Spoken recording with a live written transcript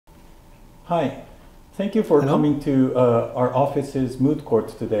Hi, thank you for Hello. coming to our office's moot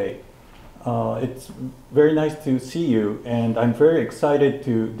court today. It's very nice to see you, and I'm very excited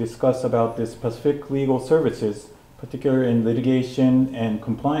to discuss about this Pacific Legal Services, particularly in litigation and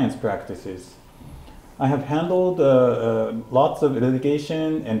compliance practices. I have handled lots of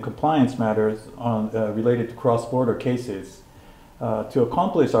litigation and compliance matters related to cross-border cases. To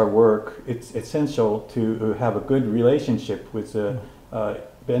accomplish our work, it's essential to have a good relationship with the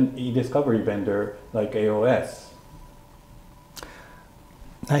eDiscovery vendor like AOS.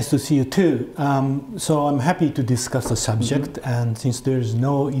 Nice to see you too. So I'm happy to discuss the subject, and since there's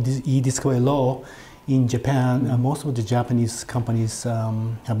no eDiscovery law in Japan, most of the Japanese companies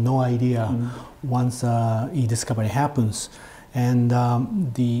have no idea once eDiscovery happens. And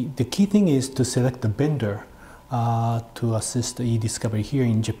the key thing is to select the vendor to assist the eDiscovery here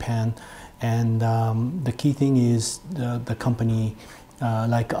in Japan. And the key thing is the company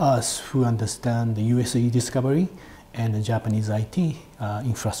like us who understand the US eDiscovery and the Japanese IT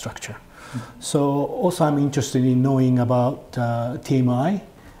infrastructure. So also I'm interested in knowing about TMI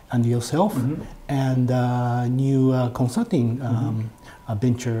and yourself and new consulting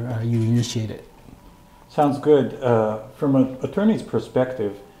venture you initiated. Sounds good. From an attorney's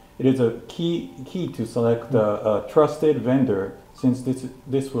perspective, it is a key to select a trusted vendor, since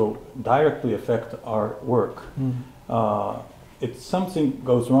this will directly affect our work. If something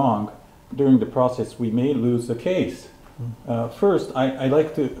goes wrong during the process, we may lose the case. First, I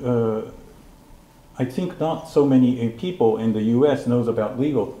like to, I think not so many people in the US knows about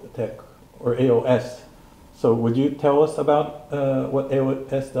legal tech or AOS. So would you tell us about what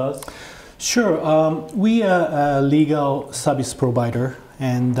AOS does? Sure. We are a legal service provider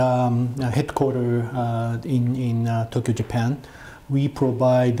and headquartered in Tokyo, Japan. We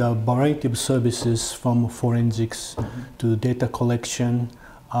provide a variety of services from forensics to data collection,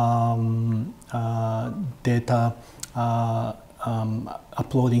 data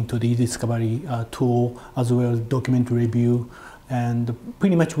uploading to the eDiscovery tool, as well as document review. And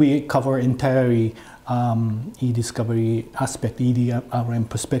pretty much we cover entirely eDiscovery aspect, EDRM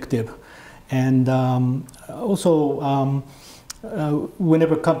perspective. And also,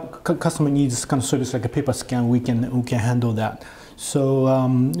 whenever customer needs kind of service like a paper scan, we can handle that. So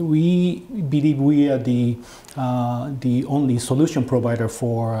we believe we are the only solution provider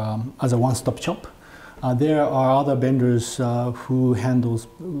for as a one-stop shop. There are other vendors who handles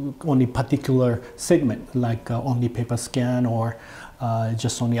only particular segment, like only paper scan or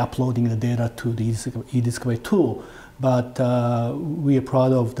just only uploading the data to the eDiscovery tool. But we are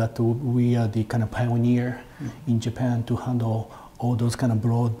proud of that. We are the kind of pioneer in Japan to handle all those kind of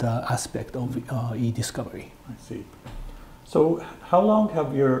broad aspect of eDiscovery. I see. So how long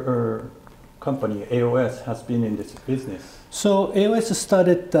have your company, AOS, has been in this business? So AOS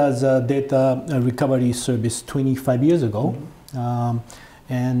started as a data recovery service 25 years ago.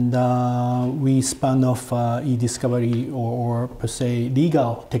 And we spun off eDiscovery or per se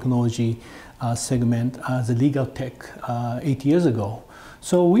legal technology segment as a legal tech 8 years ago.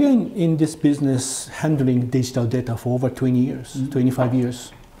 So we are in this business handling digital data for over 20 years, 25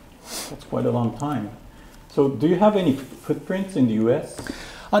 years. That's quite a long time. So do you have any footprints in the US?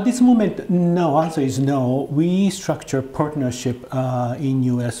 At this moment, no. Answer is no. We structure partnership in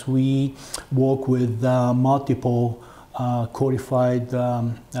US. We work with multiple qualified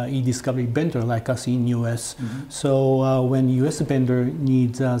eDiscovery vendor like us in US. So when US vendor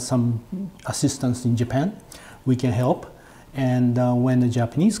needs some assistance in Japan, we can help. And when a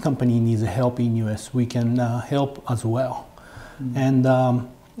Japanese company needs help in US, we can help as well. And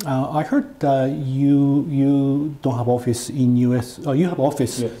I heard you don't have office in US. You have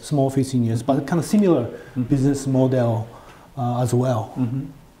office, yes. Small office in US, but kind of similar business model as well.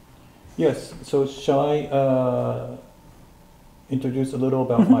 Yes. So shall I introduce a little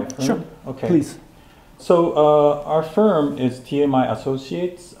about my firm? Sure. Okay. Please. So our firm is TMI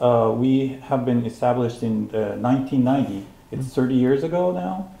Associates. We have been established in 1990. It's 30 years ago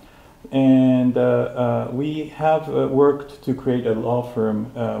now. And we have worked to create a law firm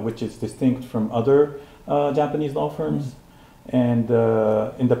which is distinct from other Japanese law firms. And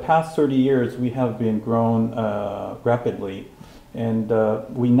in the past 30 years, we have been grown rapidly. And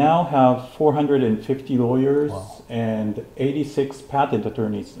we now have 450 lawyers and 86 patent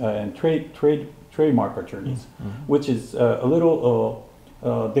attorneys and trademark attorneys, which is a little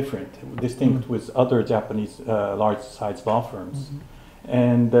distinct with other Japanese large-sized law firms.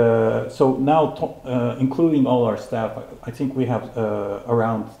 And so now, including all our staff, I think we have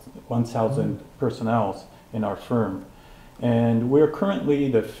around 1,000 personnel in our firm. And we're currently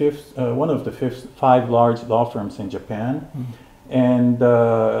the one of the five large law firms in Japan. And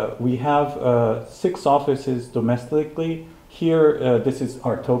we have 6 offices domestically. Here, this is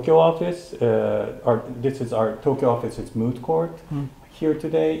our Tokyo office. This is our Tokyo office. It's moot court here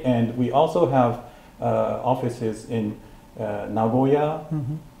today, and we also have offices in Nagoya,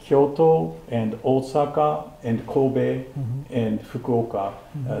 Kyoto, and Osaka, and Kobe, and Fukuoka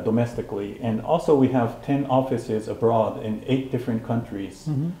domestically. And also we have 10 offices abroad in 8 different countries.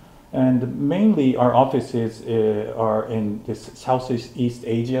 And mainly our offices are in this Southeast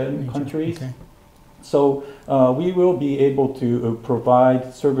Asian countries. Okay. So we will be able to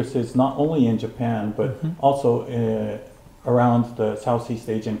provide services not only in Japan, but also around the Southeast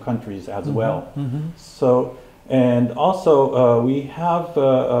Asian countries as well. So, and also we have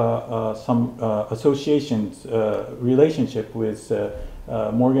some associations, relationship with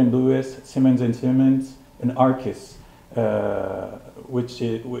Morgan Lewis, Simmons & Simmons, and Arcus, which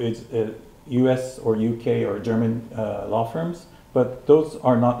is US or UK or German law firms. But those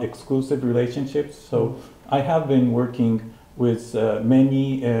are not exclusive relationships. So I have been working with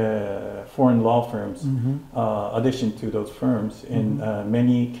many foreign law firms, addition to those firms in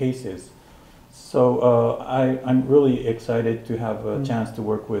many cases. So I'm really excited to have a chance to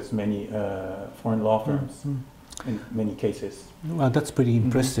work with many foreign law firms in many cases. Well, that's pretty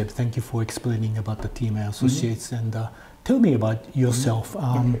impressive. Thank you for explaining about the TMI Associates. And tell me about yourself,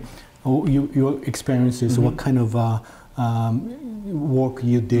 your experiences, what kind of work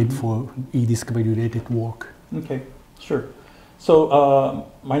you did for eDiscovery related work. Okay, sure. So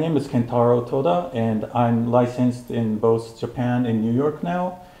my name is Kentaro Toda, and I'm licensed in both Japan and New York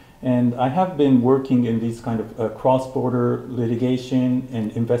now. And I have been working in these kind of cross-border litigation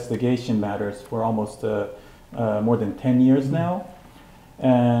and investigation matters for almost more than 10 years now.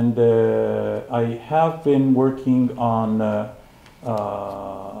 And I have been working on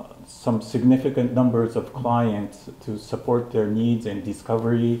some significant numbers of clients to support their needs in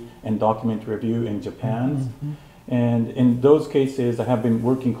discovery and document review in Japan. And in those cases, I have been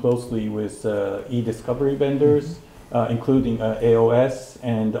working closely with eDiscovery vendors, including AOS,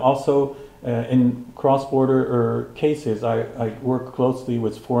 and also in cross-border cases, I work closely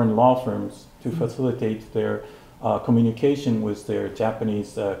with foreign law firms to facilitate their communication with their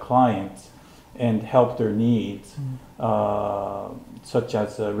Japanese clients and help their needs, such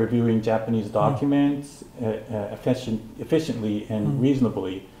as reviewing Japanese documents efficiently and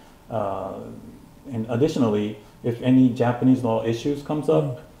reasonably. And additionally, if any Japanese law issues comes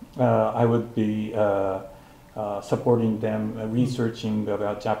up, I would be supporting them, researching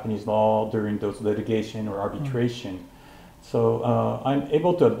about Japanese law during those litigation or arbitration. So I'm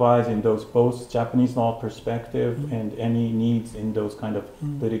able to advise in those both Japanese law perspective and any needs in those kind of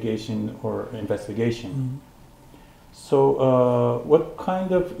litigation or investigation. So what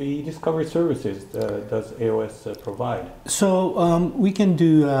kind of eDiscovery services does AOS provide? So we can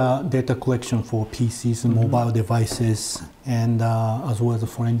do data collection for PCs and mobile devices, and as well as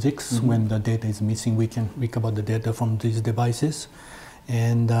forensics. When the data is missing, we can recover the data from these devices.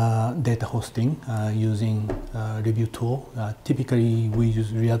 And data hosting using review tool. Typically we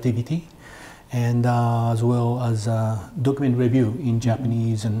use Relativity, and as well as document review in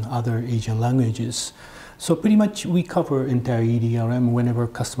Japanese and other Asian languages. So pretty much we cover entire EDRM. Whenever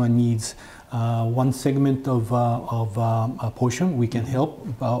customer needs one segment of a portion, we can help.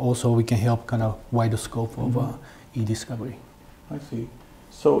 Also we can help kind of wider scope of eDiscovery. I see.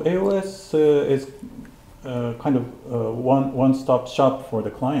 So AOS is kind of one-stop shop for the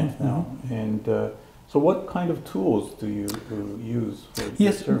client now. And so what kind of tools do you use for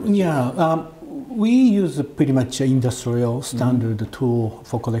your services? Yeah, we use pretty much industrial standard tool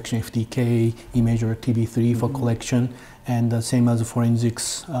for collection, FTK, Imager TB3 for collection, and same as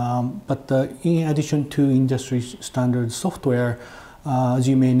forensics. But in addition to industry standard software, as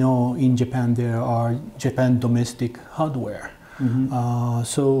you may know, in Japan there are Japan domestic hardware.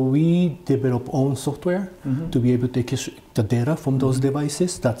 So we develop own software to be able to extract the data from those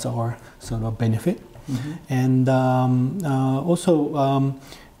devices. That's our sort of benefit. And also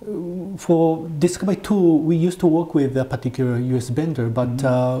for Discovery tool, we used to work with a particular US vendor, but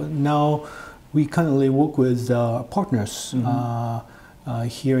now we currently work with partners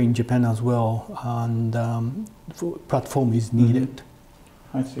here in Japan as well, and platform is needed.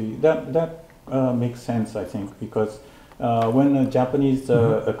 I see. That makes sense, I think, because when Japanese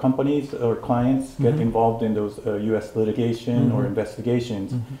companies or clients get involved in those US litigation or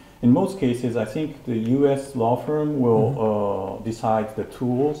investigations, in most cases, I think the US law firm will decide the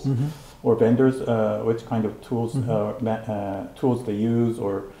tools or vendors, which kind of tools tools they use,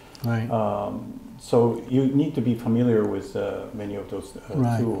 or so you need to be familiar with many of those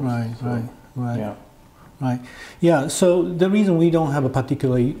tools. Right. Yeah. right. Yeah, so the reason we don't have a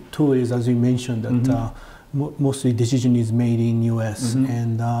particular tool is, as you mentioned, that mostly decision is made in US,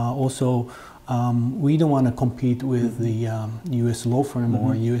 and also we don't want to compete with the US law firm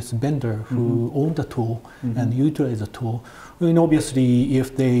or US vendor who own the tool and utilize the tool. I mean, obviously,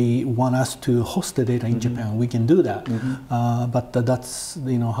 if they want us to host the data in Japan, we can do that. But that's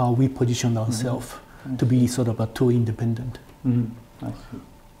how we position ourselves to be sort of a tool independent. I see.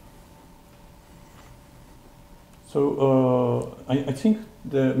 So I think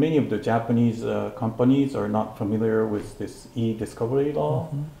many of the Japanese companies are not familiar with this eDiscovery law.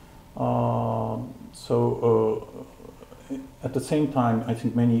 At the same time, I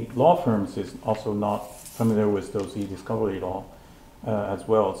think many law firms is also not familiar with those eDiscovery law as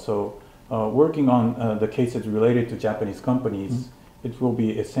well. So working on the cases related to Japanese companies, it will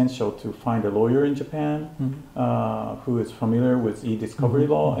be essential to find a lawyer in Japan who is familiar with eDiscovery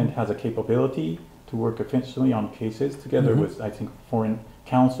law and has a capability to work efficiently on cases together with, I think, foreign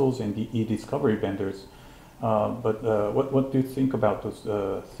counsels and the eDiscovery vendors. But what do you think about those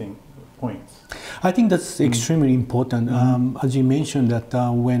points? I think that's extremely important. As you mentioned, that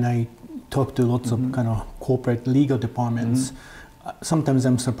when I talk to lots of kind of corporate legal departments, sometimes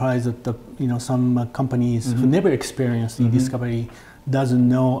I'm surprised that some companies who never experienced eDiscovery doesn't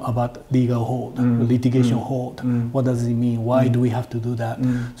know about legal hold, litigation hold. What does it mean? Why do we have to do that?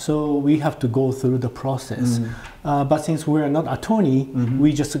 So we have to go through the process. But since we're not attorney,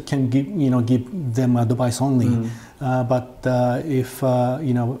 we just can give them advice only. But if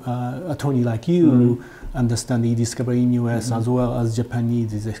attorney like you understand eDiscovery in US as well as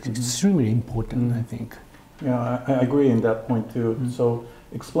Japanese is extremely important, I think. Yeah, I agree in that point too. So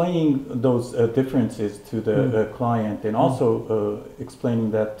explaining those differences to the client and also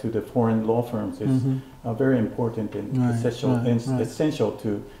explaining that to the foreign law firms is very important and essential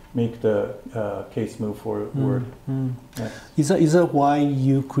to make the case move forward. Yes. Is that why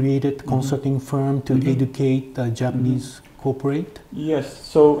you created consulting firm to educate Japanese corporate? Yes.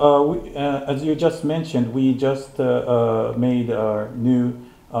 So as you just mentioned, we just made our new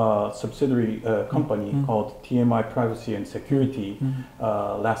subsidiary company called TMI Privacy and Security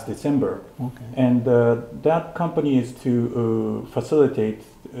last December. And that company is to facilitate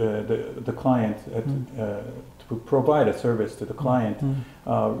the client, to provide a service to the client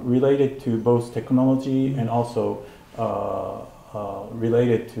related to both technology and also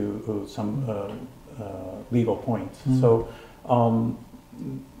related to some legal points. So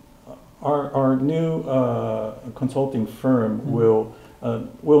our new consulting firm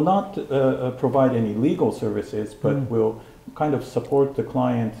will not provide any legal services, but will kind of support the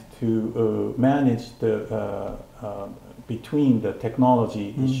client to manage the between the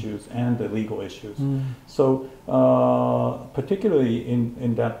technology issues and the legal issues. So particularly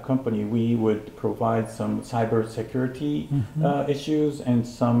in that company, we would provide some cybersecurity issues and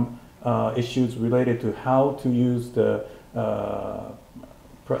some issues related to how to use the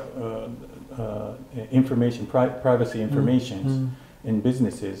privacy information in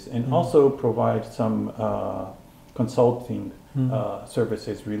businesses, and also provide some consulting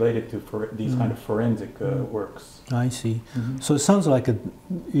services related to these kind of forensic works. I see. So it sounds like it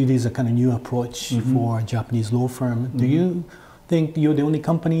is a kind of new approach for a Japanese law firm. Do you think you're the only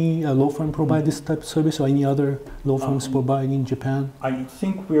company, a law firm, provide this type of service, or any other law firms provide in Japan? I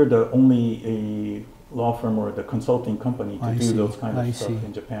think we're the only law firm or the consulting company to do those kind of stuff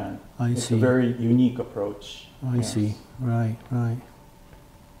in Japan. It's a very unique approach. I see. Right, right.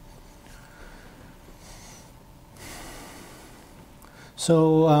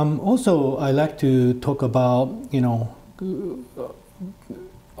 So also I like to talk about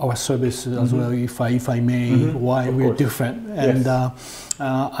our service as well, if I may, why we're different. And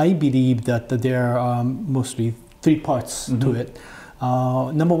I believe that there are mostly three parts to it.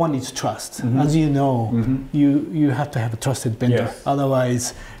 Number one is trust. As you know, you have to have a trusted vendor.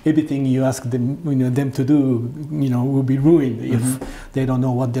 Otherwise, everything you ask them, them to do, will be ruined if they don't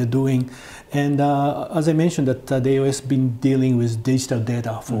know what they're doing. And as I mentioned, that the AOS been dealing with digital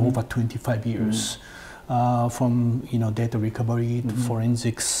data for over 25 years. From data recovery to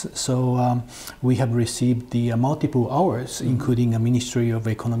forensics. So we have received the multiple hours, including a Ministry of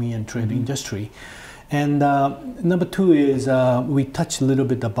Economy and Trade Industry. And number two is we touched a little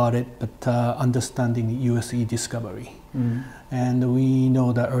bit about it, but understanding US eDiscovery. And we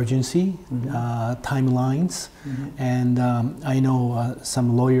know the urgency, timelines, and I know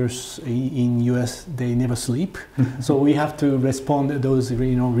some lawyers in US, they never sleep. So we have to respond to those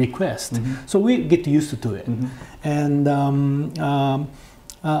requests. So we get used to it. And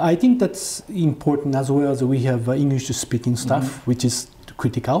I think that's important, as well as we have English speaking staff, which is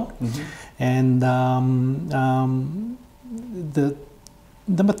critical. And the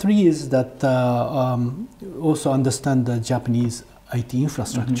number three is that also understand the Japanese IT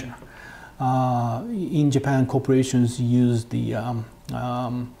infrastructure. In Japan, corporations use the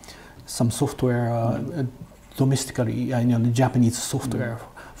some software domestically, the Japanese software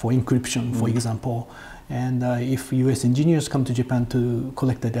for encryption, for example. And if US engineers come to Japan to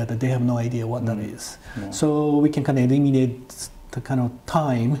collect the data, they have no idea what that is. So we can kind of eliminate the kind of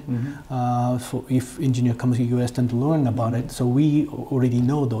time for if engineer comes to US and to learn about it. So we already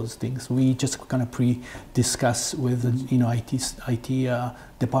know those things. We just kind of pre-discuss with IT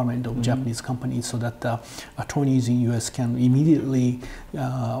department of Japanese companies so that attorneys in US can immediately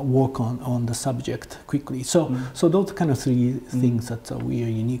work on the subject quickly. So those kind of three things that we are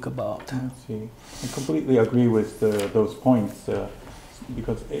unique about. I see. I completely agree with those points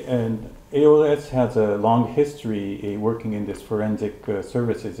because AOS has a long history working in this forensic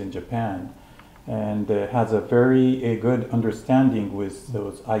services in Japan, and has a very good understanding with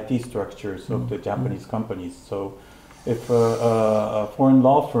those IT structures of the Japanese companies. So if a foreign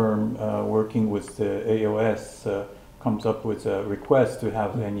law firm working with the AOS comes up with a request to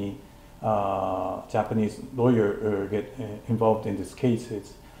have any Japanese lawyer get involved in these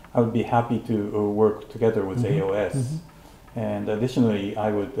cases, I would be happy to work together with AOS. And additionally,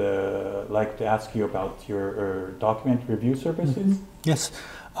 I would like to ask you about your document review services. Yes,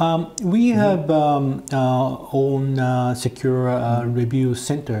 we have our own secure review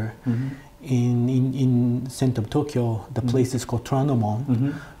center in center of Tokyo. The place is called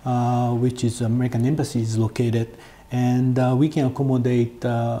Toranomon, which is American Embassy is located, and we can accommodate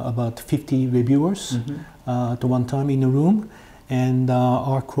about 50 reviewers at one time in a room. And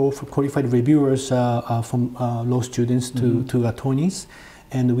our qualified reviewers are from law students to attorneys,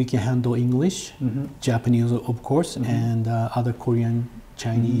 and we can handle English, Japanese, of course, and other Korean,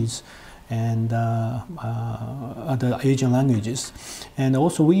 Chinese, and other Asian languages. And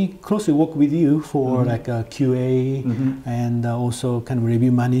also we closely work with you for like QA and also kind of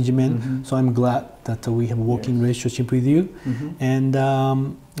review management. So I'm glad that we have a working relationship with you. And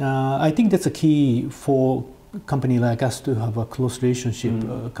I think that's a key for a company like us to have a close relationship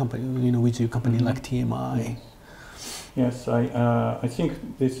with your company like TMI. Yes, I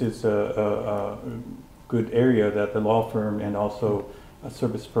think this is a good area that the law firm and also a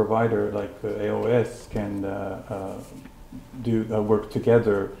service provider like AOS can work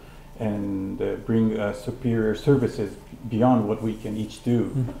together and bring superior services beyond what we can each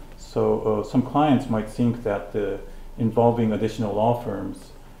do. So some clients might think that involving additional law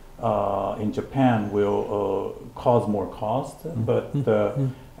firms in Japan will cause more cost, but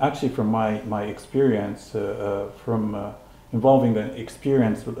actually from my experience, from involving an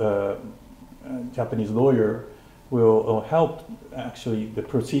experienced Japanese lawyer will help actually the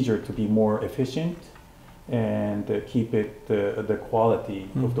procedure to be more efficient and keep it the quality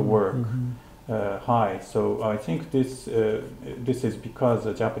of the work high. So I think this is because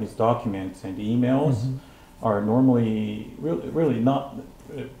the Japanese documents and emails are normally really not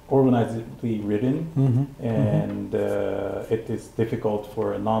organizedly written, and it is difficult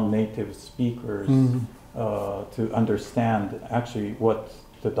for non-native speakers to understand actually what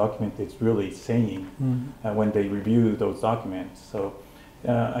the document is really saying when they review those documents. So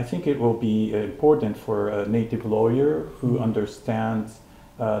I think it will be important for a native lawyer who understands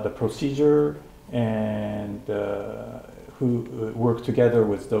the procedure and who work together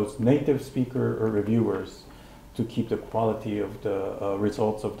with those native speaker or reviewers to keep the quality of the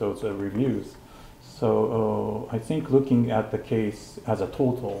results of those reviews. So I think looking at the case as a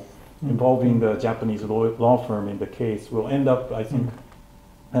total, involving the Japanese law firm in the case will end up, I think,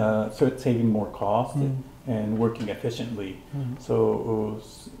 saving more cost and working efficiently. So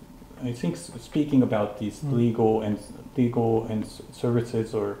I think speaking about these legal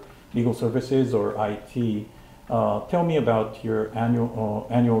services or IT, tell me about your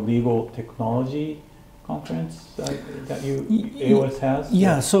annual legal technology conference that AOS has?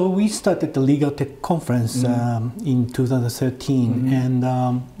 Yeah, so we started the Legal Tech Conference in 2013, and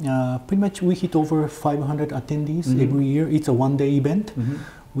pretty much we hit over 500 attendees every year. It's a one-day event.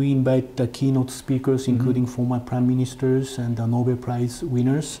 We invite the keynote speakers, including former prime ministers and the Nobel Prize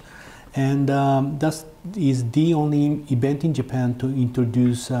winners. And that is the only event in Japan to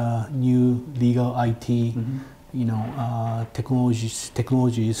introduce new legal IT, technologies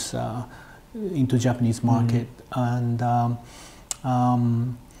into Japanese market. And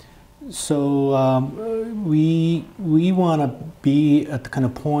so we want to be at the kind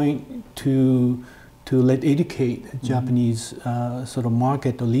of point to educate Japanese sort of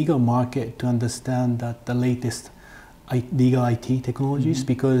market or legal market to understand that the latest legal IT technologies,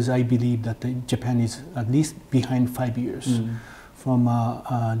 because I believe that Japan is at least behind 5 years from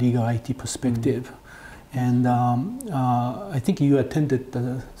a legal IT perspective. And I think you attended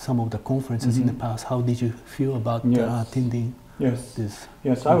some of the conferences in the past. How did you feel about attending this?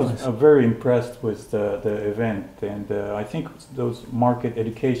 Yes, I was very impressed with the event, and I think those market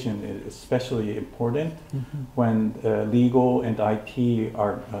education is especially important when legal and IT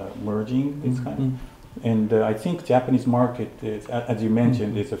are merging. It's kind of, and I think Japanese market is, as you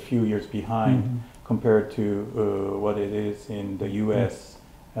mentioned, is a few years behind compared to what it is in the U.S.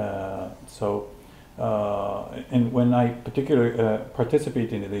 And when I particularly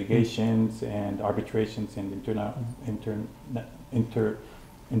participate in litigations and arbitrations and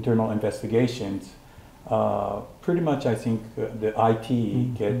internal investigations, pretty much I think the IT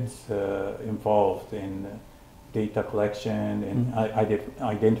gets involved in data collection and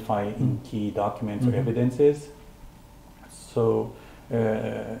identifying key documents or evidences. So,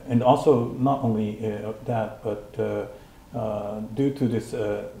 and also not only that, but due to this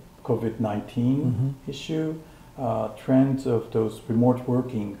COVID-19 issue, trends of those remote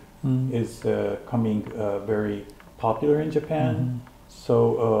working is coming very popular in Japan.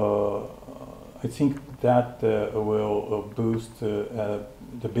 So I think that will boost the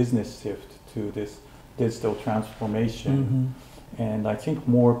business shift to this digital transformation, and I think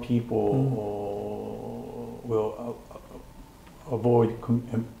more people will avoid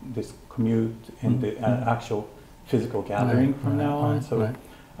this commute and the actual physical gathering from now on. So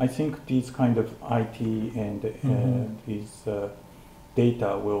I think these kind of IT and these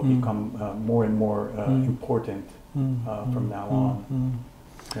data will become more and more important from now on.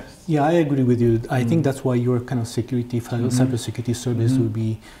 Yes. Yeah, I agree with you. I think that's why your kind of security, cybersecurity service will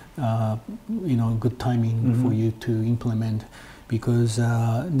be, good timing for you to implement, because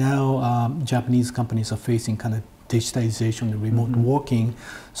now Japanese companies are facing kind of digitization and remote working.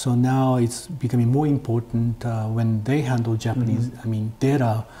 So now it's becoming more important when they handle Japanese,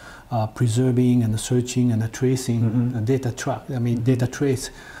 data preserving and searching and tracing, data trace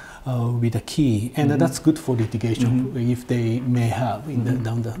will be the key, and that's good for litigation if they may have in the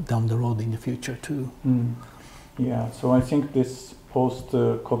down the road in the future too. Yeah, so I think this post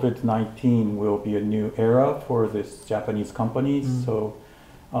COVID-19 will be a new era for this Japanese companies. So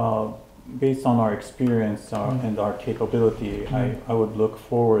based on our experience and our capability, I would look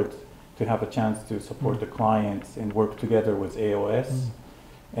forward to have a chance to support the clients and work together with AOS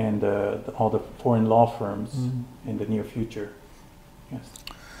and all the foreign law firms in the near future. Yes.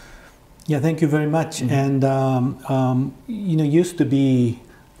 Yeah, thank you very much. And used to be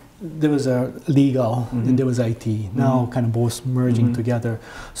there was a legal and there was IT. Now kind of both merging together.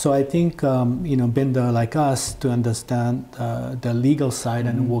 So I think vendor like us to understand the legal side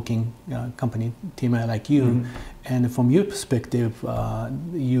and working company TMI like you, and from your perspective,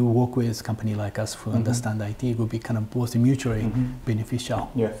 you work with company like us who understand IT, will be kind of both mutually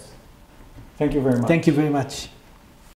beneficial. Yes. Thank you very much. Thank you very much.